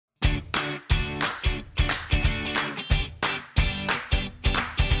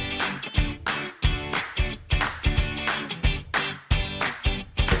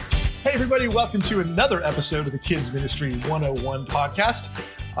everybody. Welcome to another episode of the Kids Ministry 101 podcast.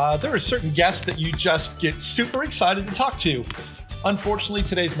 There are certain guests that you just get super excited to talk to. Unfortunately,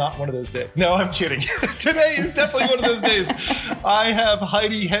 today's not one of those days. No, I'm kidding. Today is definitely one of those days. I have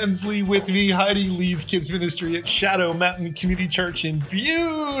Heidi Hensley with me. Heidi leads Kids Ministry at Shadow Mountain Community Church in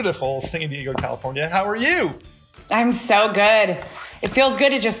beautiful San Diego, California. How are you? I'm so good. It feels good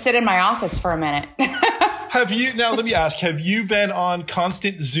to just sit in my office for a minute. Now let me ask, have you been on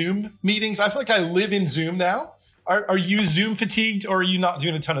constant Zoom meetings? I feel like I live in Zoom now. Are you Zoom fatigued, or are you not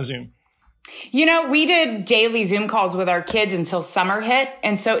doing a ton of Zoom? You know, we did daily Zoom calls with our kids until summer hit.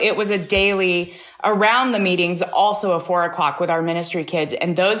 And so it was a daily around the meetings, also a 4:00 with our ministry kids.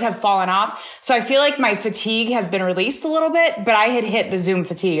 And those have fallen off. So I feel like my fatigue has been released a little bit, but I had hit the Zoom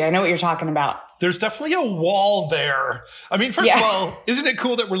fatigue. I know what you're talking about. There's definitely a wall there. I mean, first of all, isn't it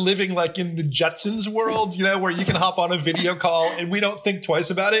cool that we're living like in the Jetsons world, you know, where you can hop on a video call and we don't think twice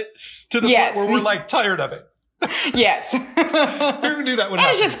about it to the point where we're like tired of it. Yes. Who knew that would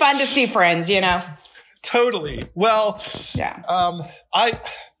happen? It's just fun to see friends, you know? Totally. Well,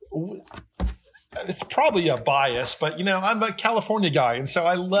 it's probably a bias, but you know, I'm a California guy. And so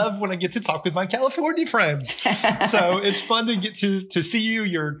I love when I get to talk with my California friends. So it's fun to get to see you.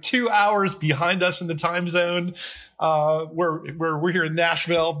 You're 2 hours behind us in the time zone. We're here in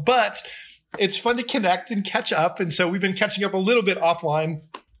Nashville, but it's fun to connect and catch up. And so we've been catching up a little bit offline.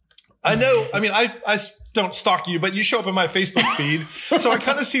 I know, I mean, I don't stalk you, but you show up in my Facebook feed. So I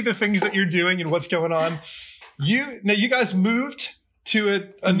kind of see the things that you're doing and what's going on. You guys moved to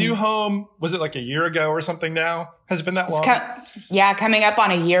a new home. Was it like a year ago or something now? Has it been that long? Coming up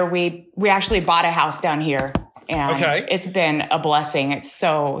on a year. We actually bought a house down here, and It's been a blessing. It's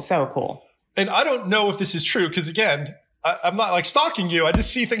so cool. And I don't know if this is true because, again, I'm not like stalking you. I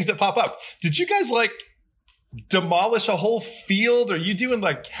just see things that pop up. Did you guys like demolish a whole field? Are you doing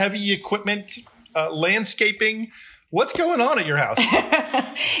like heavy equipment, landscaping? What's going on at your house?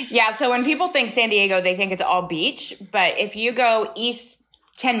 Yeah. So when people think San Diego, they think it's all beach. But if you go east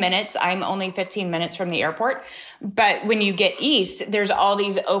 10 minutes, I'm only 15 minutes from the airport. But when you get east, there's all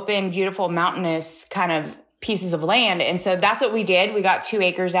these open, beautiful, mountainous kind of pieces of land. And so that's what we did. We got 2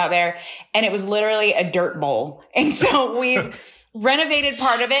 acres out there, and it was literally a dirt bowl. And so we've renovated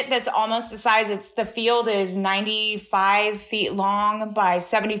part of it that's almost the size. The field is 95 feet long by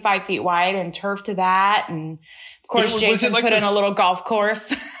 75 feet wide, and turf to that. And of course, Jason put in a little golf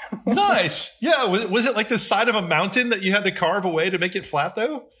course. Nice. Yeah. Was it like the side of a mountain that you had to carve away to make it flat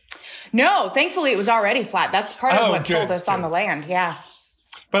though? No, thankfully it was already flat. That's part of what sold us on the land. Yeah.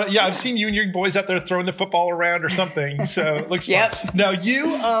 But yeah, I've seen you and your boys out there throwing the football around or something. So it looks fun. Now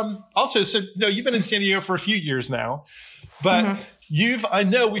you, you've been in San Diego for a few years now, but I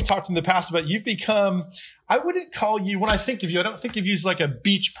know we've talked in the past about you've become, I wouldn't call you, when I think of you, I don't think of you as like a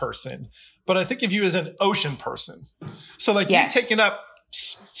beach person, but I think of you as an ocean person. So like you've taken up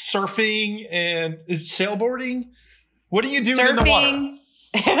surfing and sailboarding. What are you doing in the water?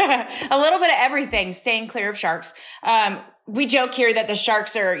 A little bit of everything, staying clear of sharks. We joke here that the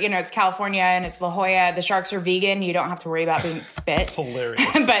sharks are, it's California and it's La Jolla. The sharks are vegan. You don't have to worry about being bit.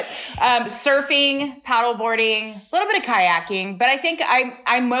 Hilarious. But surfing, paddleboarding, a little bit of kayaking. But I think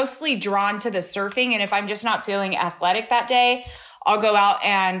I'm mostly drawn to the surfing. And if I'm just not feeling athletic that day, I'll go out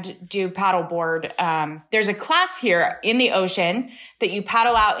and do paddleboard. There's a class here in the ocean that you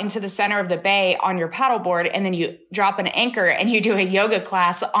paddle out into the center of the bay on your paddleboard, and then you drop an anchor and you do a yoga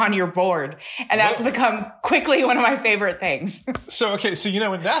class on your board. And that's become quickly one of my favorite things. So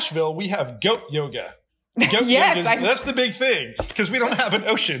in Nashville, we have goat yoga. Goat yoga, that's the big thing because we don't have an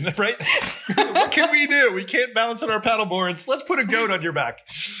ocean, right? What can we do? We can't balance on our paddleboards. Let's put a goat on your back.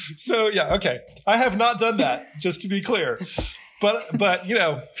 So I have not done that, just to be clear. But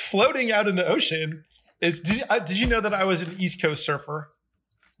floating out in the ocean is. Did you know that I was an East Coast surfer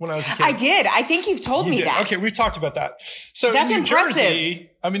when I was a kid? I did. I think you've told me that. Okay, we've talked about that. So that's in New impressive. Jersey,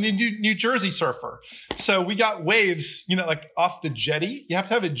 I'm a New Jersey surfer. So we got waves, like off the jetty. You have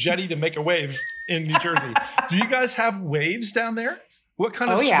to have a jetty to make a wave in New Jersey. Do you guys have waves down there? What kind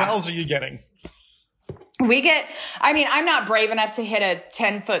of swells are you getting? I'm not brave enough to hit a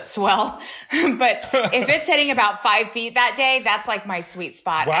 10-foot swell, but if it's hitting about 5 feet that day, that's like my sweet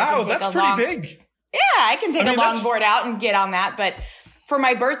spot. Wow, that's pretty big. Yeah, I can take a longboard out and get on that. But for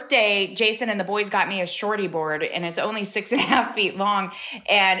my birthday, Jason and the boys got me a shorty board, and it's only 6.5 feet long.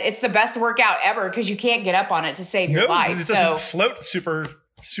 And it's the best workout ever because you can't get up on it to save your life. It doesn't float super,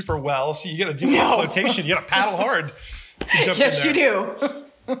 super well. So you got to do flotation. You got to paddle hard to jump in there. Yes, you do.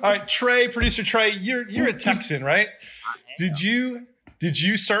 All right, Trey, producer Trey, you're a Texan, right? Did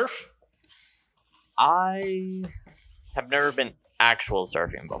you surf? I have never been actual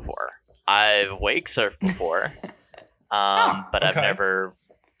surfing before. I've wake surfed before, but I've never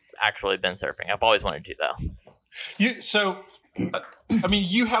actually been surfing. I've always wanted to, though.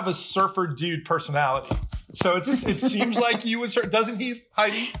 You have a surfer dude personality. So it seems like you would surf. Doesn't he,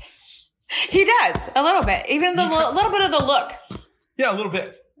 Heidi? He does a little bit, even the little bit of the look. Yeah, a little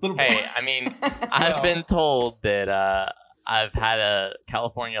bit. Hey, I mean, I've been told that I've had a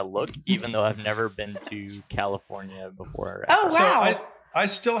California look, even though I've never been to California before. Oh, wow. So I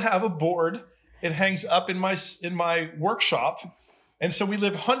still have a board. It hangs up in my workshop. And so we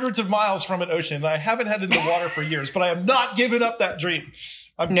live hundreds of miles from an ocean. And I haven't had it in the water for years, but I have not given up that dream.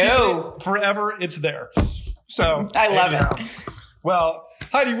 I'm keeping it forever. It's there. So I love it. Well,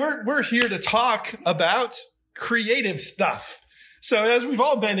 Heidi, we're here to talk about creative stuff. So as we've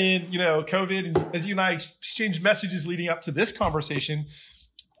all been in, COVID, and as you and I exchanged messages leading up to this conversation,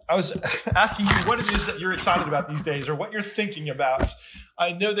 I was asking you what it is that you're excited about these days or what you're thinking about.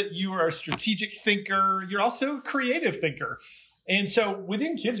 I know that you are a strategic thinker. You're also a creative thinker. And so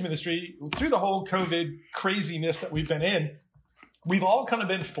within kids ministry, through the whole COVID craziness that we've been in, we've all kind of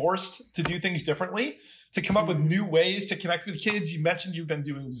been forced to do things differently, to come up with new ways to connect with kids. You mentioned you've been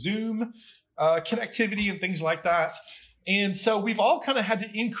doing Zoom connectivity and things like that. And so we've all kind of had to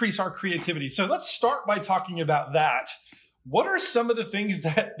increase our creativity. So let's start by talking about that. What are some of the things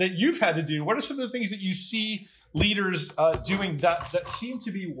that you've had to do? What are some of the things that you see leaders doing that seem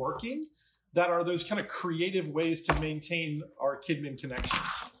to be working, that are those kind of creative ways to maintain our KidMin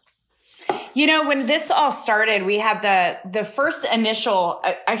connections? When this all started, we had the first initial,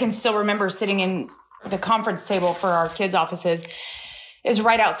 I can still remember sitting in the conference table for our kids' offices is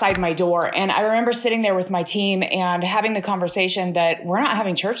right outside my door. And I remember sitting there with my team and having the conversation that we're not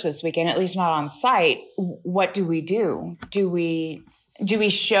having church this weekend, at least not on site. What do we do? Do we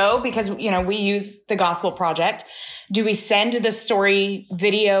show, because, we use the Gospel Project. Do we send the story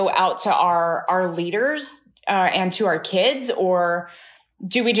video out to our leaders and to our kids, or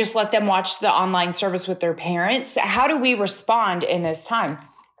do we just let them watch the online service with their parents? How do we respond in this time?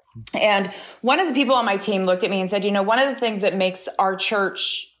 And one of the people on my team looked at me and said, one of the things that makes our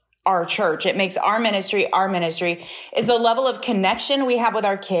church, it makes our ministry, is the level of connection we have with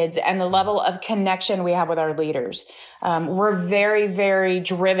our kids and the level of connection we have with our leaders. We're very, very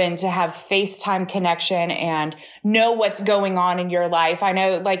driven to have FaceTime connection and know what's going on in your life. I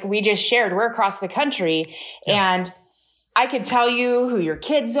know, like we just shared, we're across the country and I could tell you who your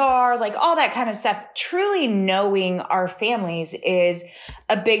kids are, like all that kind of stuff. Truly knowing our families is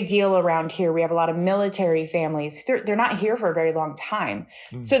a big deal around here. We have a lot of military families. They're not here for a very long time.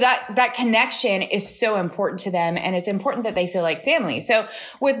 So that connection is so important to them, and it's important that they feel like family. So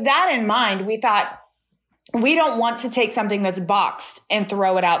with that in mind, we thought, we don't want to take something that's boxed and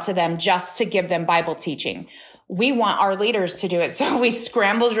throw it out to them just to give them Bible teaching. We want our leaders to do it. So we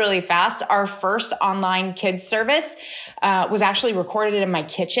scrambled really fast. Our first online kids service was actually recorded in my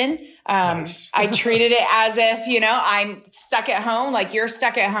kitchen. Nice. I treated it as if, I'm stuck at home, like you're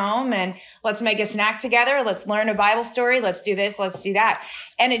stuck at home, and let's make a snack together. Let's learn a Bible story. Let's do this. Let's do that.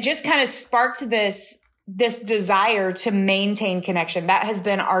 And it just kind of sparked this desire to maintain connection. That has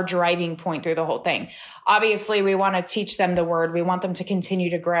been our driving point through the whole thing. Obviously, we want to teach them the word. We want them to continue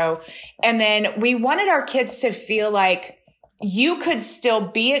to grow. And then we wanted our kids to feel like you could still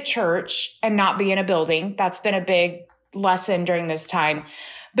be at church and not be in a building. That's been a big lesson during this time.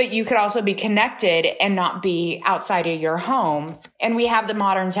 But you could also be connected and not be outside of your home. And we have the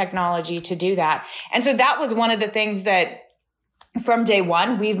modern technology to do that. And so that was one of the things that from day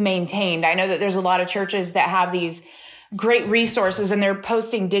one we've maintained. I know that there's a lot of churches that have these great resources and they're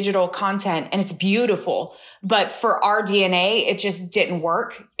posting digital content and it's beautiful. But for our DNA, it just didn't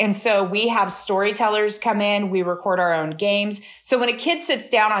work. And so we have storytellers come in, we record our own games. So when a kid sits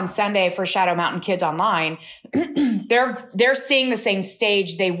down on Sunday for Shadow Mountain Kids Online, they're seeing the same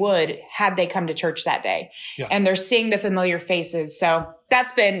stage they would had they come to church that day. Yeah. And they're seeing the familiar faces. So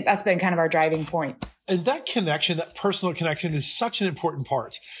that's been kind of our driving point. And that connection, that personal connection is such an important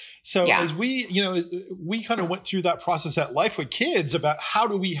part. So as we kind of went through that process at Life with Kids about how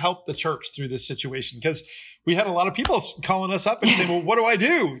do we help the church through this situation? Because we had a lot of people calling us up and saying, well, what do I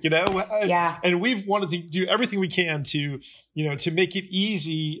do? And we've wanted to do everything we can to make it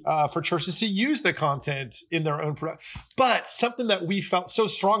easy for churches to use the content in their own production. But something that we felt so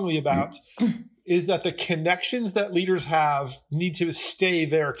strongly about is that the connections that leaders have need to stay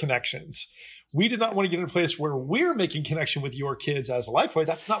their connections. We did not want to get in a place where we're making connection with your kids as a Lifeway.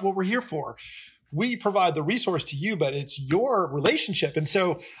 That's not what we're here for. we provide the resource to you, but it's your relationship. And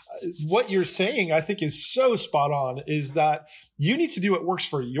so what you're saying, I think, is so spot on, is that you need to do what works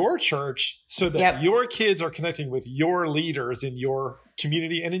for your church so that your kids are connecting with your leaders in your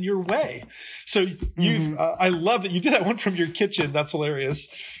community and in your way. So you've, I love that you did that one from your kitchen. That's hilarious.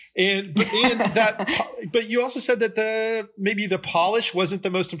 And but you also said that maybe the polish wasn't the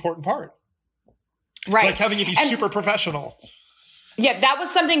most important part. Right. Like having it be super professional. Yeah, that was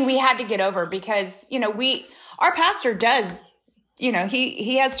something we had to get over because, our pastor does,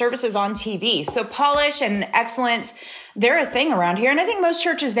 he has services on TV. So polish and excellence, they're a thing around here. And I think most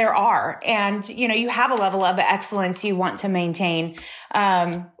churches there are. And, you have a level of excellence you want to maintain.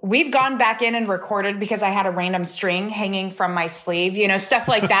 We've gone back in and recorded because I had a random string hanging from my sleeve, stuff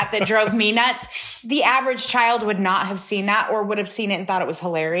like that drove me nuts. The average child would not have seen that or would have seen it and thought it was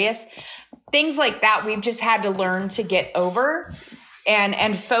hilarious. Things like that, we've just had to learn to get over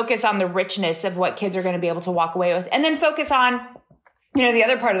and focus on the richness of what kids are going to be able to walk away with. And then focus on, the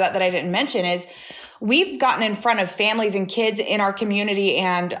other part of that I didn't mention is we've gotten in front of families and kids in our community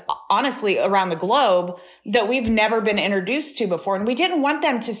and honestly around the globe that we've never been introduced to before. And we didn't want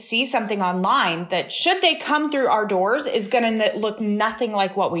them to see something online that, should they come through our doors, is going to look nothing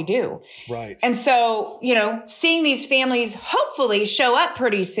like what we do. Right. And so, seeing these families hopefully show up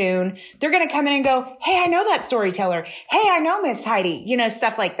pretty soon, they're going to come in and go, hey, I know that storyteller. Hey, I know Miss Heidi,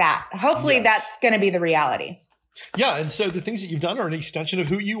 stuff like that. Hopefully that's going to be the reality. Yeah. And so the things that you've done are an extension of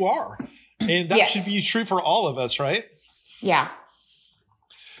who you are. And that should be true for all of us, right? Yeah.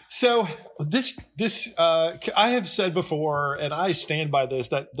 So I have said before, and I stand by this,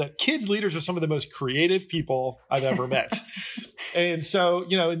 that kids leaders are some of the most creative people I've ever met. And so,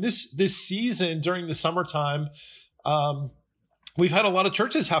 in this season during the summertime, we've had a lot of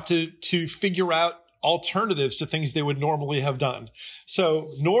churches have to figure out alternatives to things they would normally have done.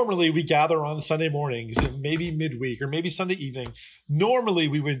 So normally we gather on Sunday mornings and maybe midweek or maybe Sunday evening. Normally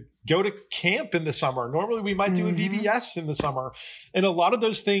we would go to camp in the summer. Normally we might do a VBS in the summer. And a lot of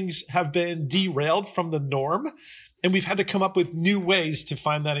those things have been derailed from the norm. And we've had to come up with new ways to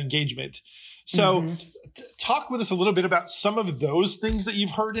find that engagement. So talk with us a little bit about some of those things that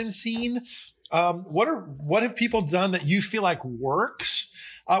you've heard and seen. What have people done that you feel like works?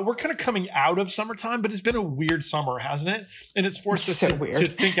 We're kind of coming out of summertime, but it's been a weird summer, hasn't it? And it's forced us to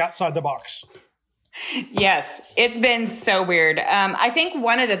think outside the box. Yes, it's been so weird. I think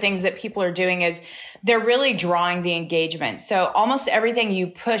one of the things that people are doing is they're really drawing the engagement. So almost everything you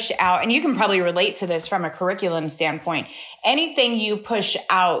push out, and you can probably relate to this from a curriculum standpoint, anything you push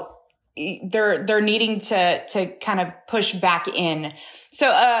out, they're needing to kind of push back in. So,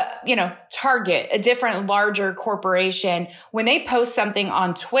 Target, a different larger corporation, when they post something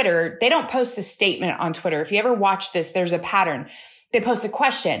on Twitter, they don't post a statement on Twitter. If you ever watch this, there's a pattern. They post a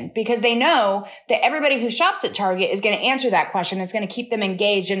question because they know that everybody who shops at Target is going to answer that question. It's going to keep them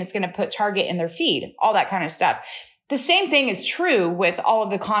engaged and it's going to put Target in their feed, all that kind of stuff. The same thing is true with all of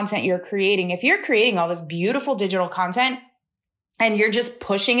the content you're creating. If you're creating all this beautiful digital content and you're just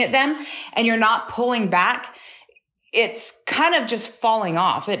pushing at them and you're not pulling back, it's kind of just falling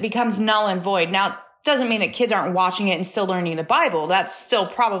off. It becomes null and void. Now, it doesn't mean that kids aren't watching it and still learning the Bible. That's still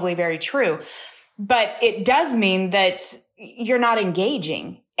probably very true. But it does mean that you're not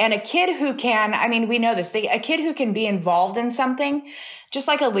engaging. And a kid who can, we know this, a kid who can be involved in something, just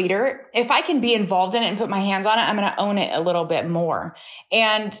like a leader, if I can be involved in it and put my hands on it, I'm going to own it a little bit more.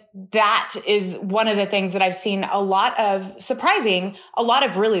 And that is one of the things that I've seen a lot of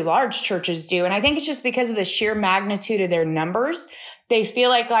really large churches do. And I think it's just because of the sheer magnitude of their numbers. They feel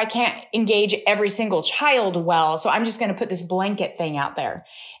like, I can't engage every single child well, so I'm just going to put this blanket thing out there.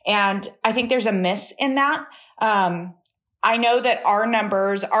 And I think there's a miss in that. I know that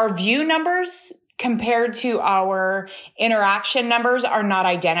our view numbers compared to our interaction numbers are not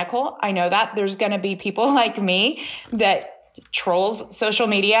identical. I know that there's going to be people like me that trolls social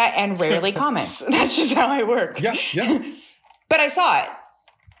media and rarely comments. That's just how I work. Yeah. But I saw it.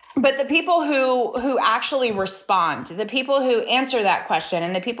 But the people who actually respond, the people who answer that question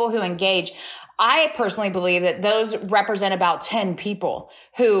and the people who engage, I personally believe that those represent about 10 people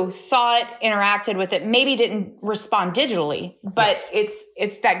who saw it, interacted with it, maybe didn't respond digitally, but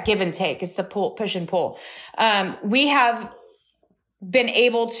it's that give and take. It's the push and pull. We have been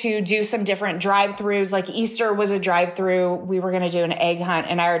able to do some different drive-throughs. Like Easter was a drive-through. We were going to do an egg hunt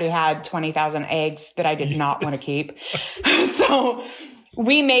and I already had 20,000 eggs that I did not want to keep. So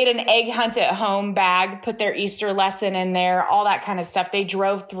we made an egg hunt at home bag, put their Easter lesson in there, all that kind of stuff. They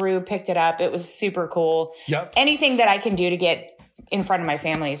drove through, picked it up. It was super cool. Yep. Anything that I can do to get in front of my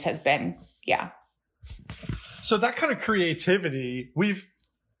families has been,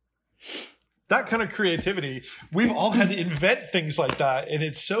 that kind of creativity, we've all had to invent things like that. And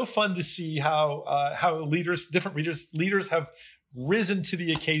it's so fun to see how different leaders have risen to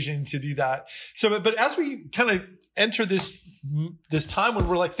the occasion to do that. So, but as we kind of enter this time when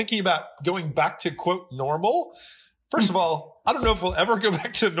we're like thinking about going back to quote normal, first of all, I don't know if we'll ever go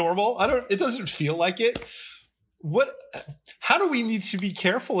back to normal. It doesn't feel like it. How do we need to be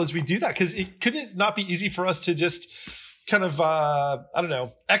careful as we do that? Because couldn't not be easy for us to just kind of,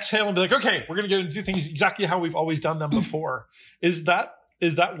 exhale and be like, okay, we're going to go and do things exactly how we've always done them before. Is that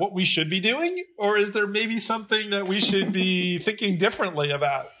what we should be doing? Or is there maybe something that we should be thinking differently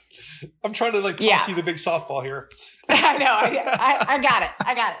about? I'm trying to toss you the big softball here. I know. I got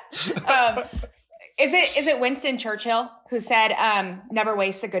it. Is it Winston Churchill who said, never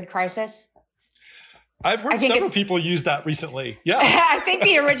waste a good crisis? I've heard several people use that recently. Yeah. I think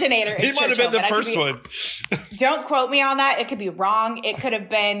the originator is He might have been the first one. Don't quote me on that. It could be wrong. It could have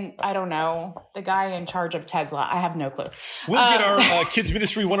been, I don't know, the guy in charge of Tesla. I have no clue. We'll get our Kids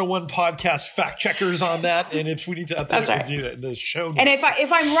Ministry 101 podcast fact checkers on that. And if we need to update it, we'll do it in the show notes. And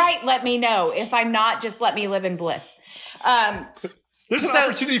if I'm right, let me know. If I'm not, just let me live in bliss. There's an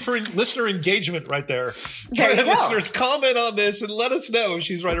opportunity for listener engagement right there. There you go. Listeners, comment on this and let us know if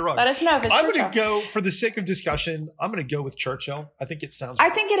she's right or wrong. Let us know if it's I'm going to go, for the sake of discussion, I'm going to go with Churchill. I think it sounds I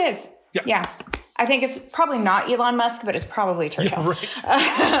think it is. Yeah. I think it's probably not Elon Musk, but it's probably Churchill. Yeah,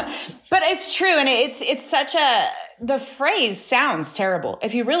 right. But it's true. And it's such the phrase sounds terrible.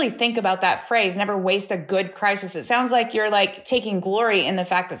 If you really think about that phrase, never waste a good crisis, it sounds like you're taking glory in the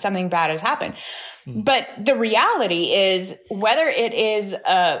fact that something bad has happened. But the reality is, whether it is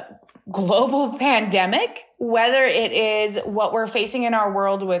a global pandemic, whether it is what we're facing in our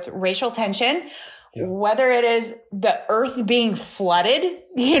world with racial tension, whether it is the earth being flooded,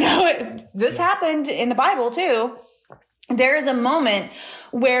 this happened in the Bible too. There is a moment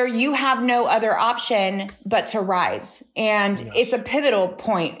where you have no other option but to rise. And it's a pivotal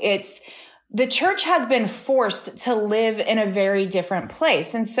point. The church has been forced to live in a very different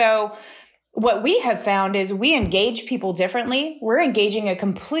place. And so what we have found is we engage people differently. We're engaging a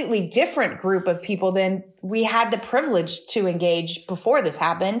completely different group of people than we had the privilege to engage before this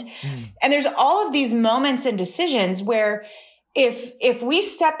happened. And there's all of these moments and decisions where if we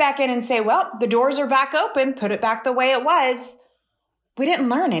step back in and say, well, the doors are back open, put it back the way it was, we didn't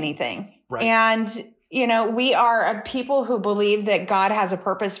learn anything. Right. And, we are a people who believe that God has a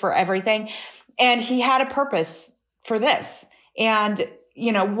purpose for everything. And he had a purpose for this. And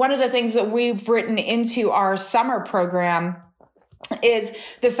one of the things that we've written into our summer program is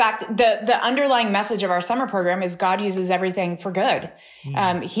the fact that the underlying message of our summer program is God uses everything for good.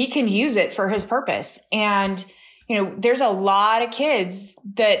 He can use it for his purpose. And, there's a lot of kids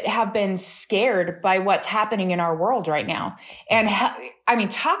that have been scared by what's happening in our world right now. And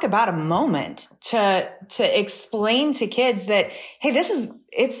talk about a moment to explain to kids that, hey,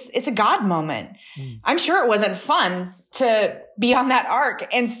 it's a God moment. I'm sure it wasn't fun to be on that ark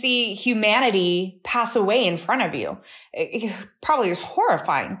and see humanity pass away in front of you. It probably was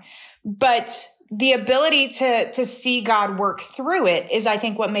horrifying, but the ability to see God work through it is, I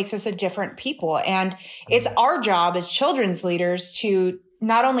think, what makes us a different people. And it's our job as children's leaders to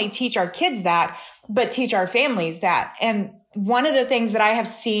not only teach our kids that, but teach our families that. And one of the things that I have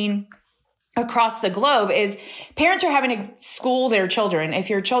seen across the globe is parents are having to school their children. If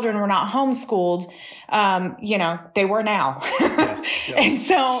your children were not homeschooled, they were now. And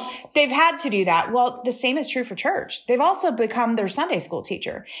so they've had to do that. Well, the same is true for church. They've also become their Sunday school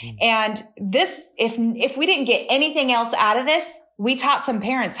teacher. And if we didn't get anything else out of this, we taught some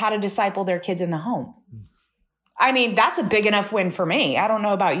parents how to disciple their kids in the home. That's a big enough win for me. I don't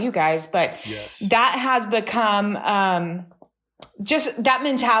know about you guys, but that has become, just that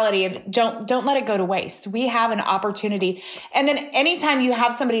mentality of don't let it go to waste. We have an opportunity. And then anytime you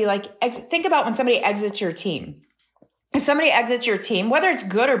have somebody think about when somebody exits your team. If somebody exits your team, whether it's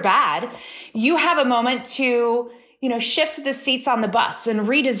good or bad, you have a moment to, shift the seats on the bus and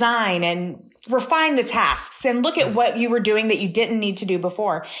redesign and refine the tasks and look at what you were doing that you didn't need to do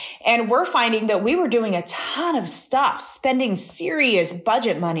before. And we're finding that we were doing a ton of stuff, spending serious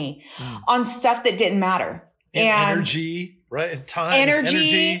budget money on stuff that didn't matter. And energy. Right. And time.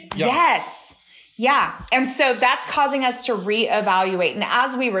 Energy. Yes. Yeah. And so that's causing us to reevaluate. And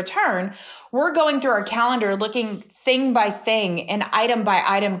as we return, we're going through our calendar, looking thing by thing and item by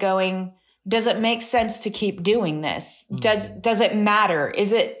item going, does it make sense to keep doing this? Does it matter?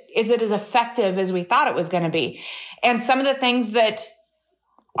 Is it as effective as we thought it was going to be? And some of the things that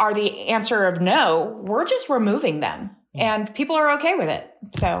are the answer of no, we're just removing them and people are okay with it.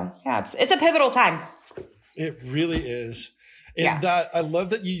 So yeah, it's a pivotal time. It really is. And that I love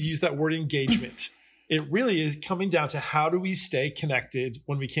that you use that word engagement. It really is coming down to how do we stay connected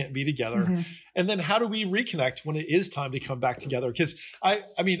when we can't be together? Mm-hmm. And then how do we reconnect when it is time to come back together? Because I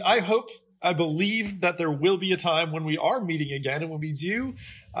believe that there will be a time when we are meeting again. And when we do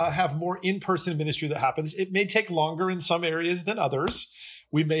have more in-person ministry that happens, it may take longer in some areas than others.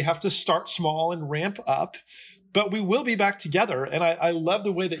 We may have to start small and ramp up, but we will be back together. And I love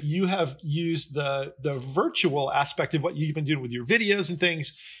the way that you have used the virtual aspect of what you've been doing with your videos and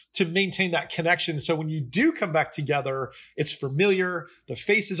things to maintain that connection. So when you do come back together, it's familiar. The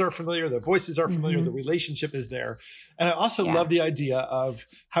faces are familiar. The voices are familiar. Mm-hmm. The relationship is there. And I also love the idea of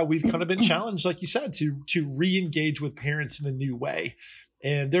how we've kind of been challenged, like you said, to re-engage with parents in a new way.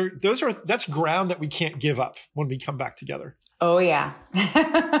 And that's ground that we can't give up when we come back together. Oh yeah.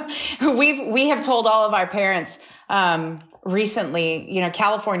 We have told all of our parents, recently,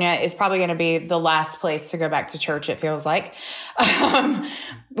 California is probably going to be the last place to go back to church. It feels like,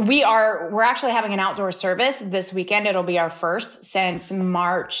 we're actually having an outdoor service this weekend. It'll be our first since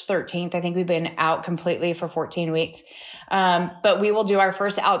March 13th. I think we've been out completely for 14 weeks. But we will do our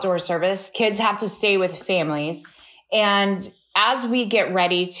first outdoor service. Kids have to stay with families. And as we get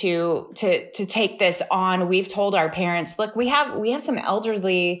ready to take this on, we've told our parents, look, we have some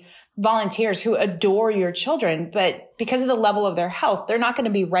elderly volunteers who adore your children, but because of the level of their health, they're not going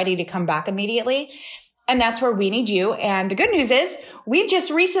to be ready to come back immediately. And that's where we need you. And the good news is we've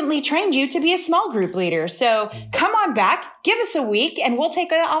just recently trained you to be a small group leader. So come on back, give us a week, and we'll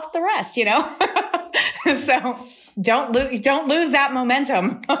take off the rest, So don't lose that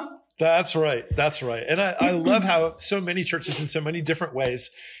momentum. That's right. That's right. And I love how so many churches in so many different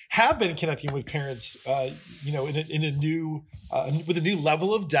ways have been connecting with parents, in a new, with a new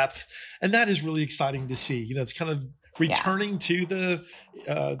level of depth. And that is really exciting to see. It's kind of returning to the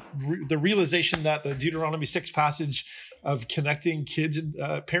realization that the Deuteronomy 6 passage of connecting kids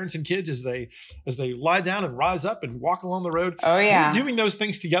and parents and kids as they lie down and rise up and walk along the road. Oh yeah. We're doing those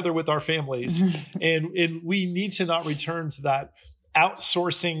things together with our families. and we need to not return to that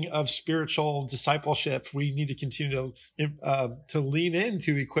outsourcing of spiritual discipleship. We need to continue to lean in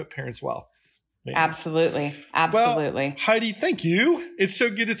to equip parents well. Man. Absolutely. Well, Heidi, thank you. It's so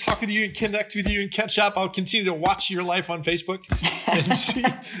good to talk with you and connect with you and catch up. I'll continue to watch your life on Facebook and see.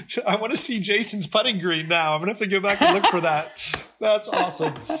 I want to see Jason's putting green now. I'm going to have to go back and look for that. That's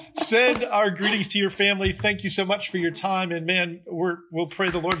awesome. Send our greetings to your family. Thank you so much for your time. And man, we'll pray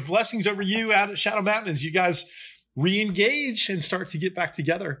the Lord's blessings over you out at Shadow Mountain as you guys re-engage and start to get back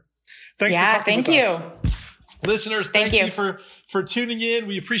together. Thanks for talking with us. Listeners, thank you for tuning in.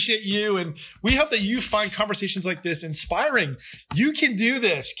 We appreciate you. And we hope that you find conversations like this inspiring. You can do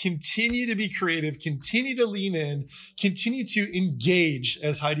this. Continue to be creative, continue to lean in, continue to engage,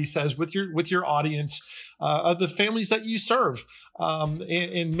 as Heidi says, with your audience, of the families that you serve,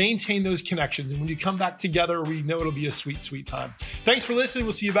 and maintain those connections. And when you come back together, we know it'll be a sweet, sweet time. Thanks for listening.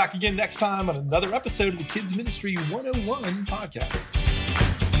 We'll see you back again next time on another episode of the Kids Ministry 101 podcast.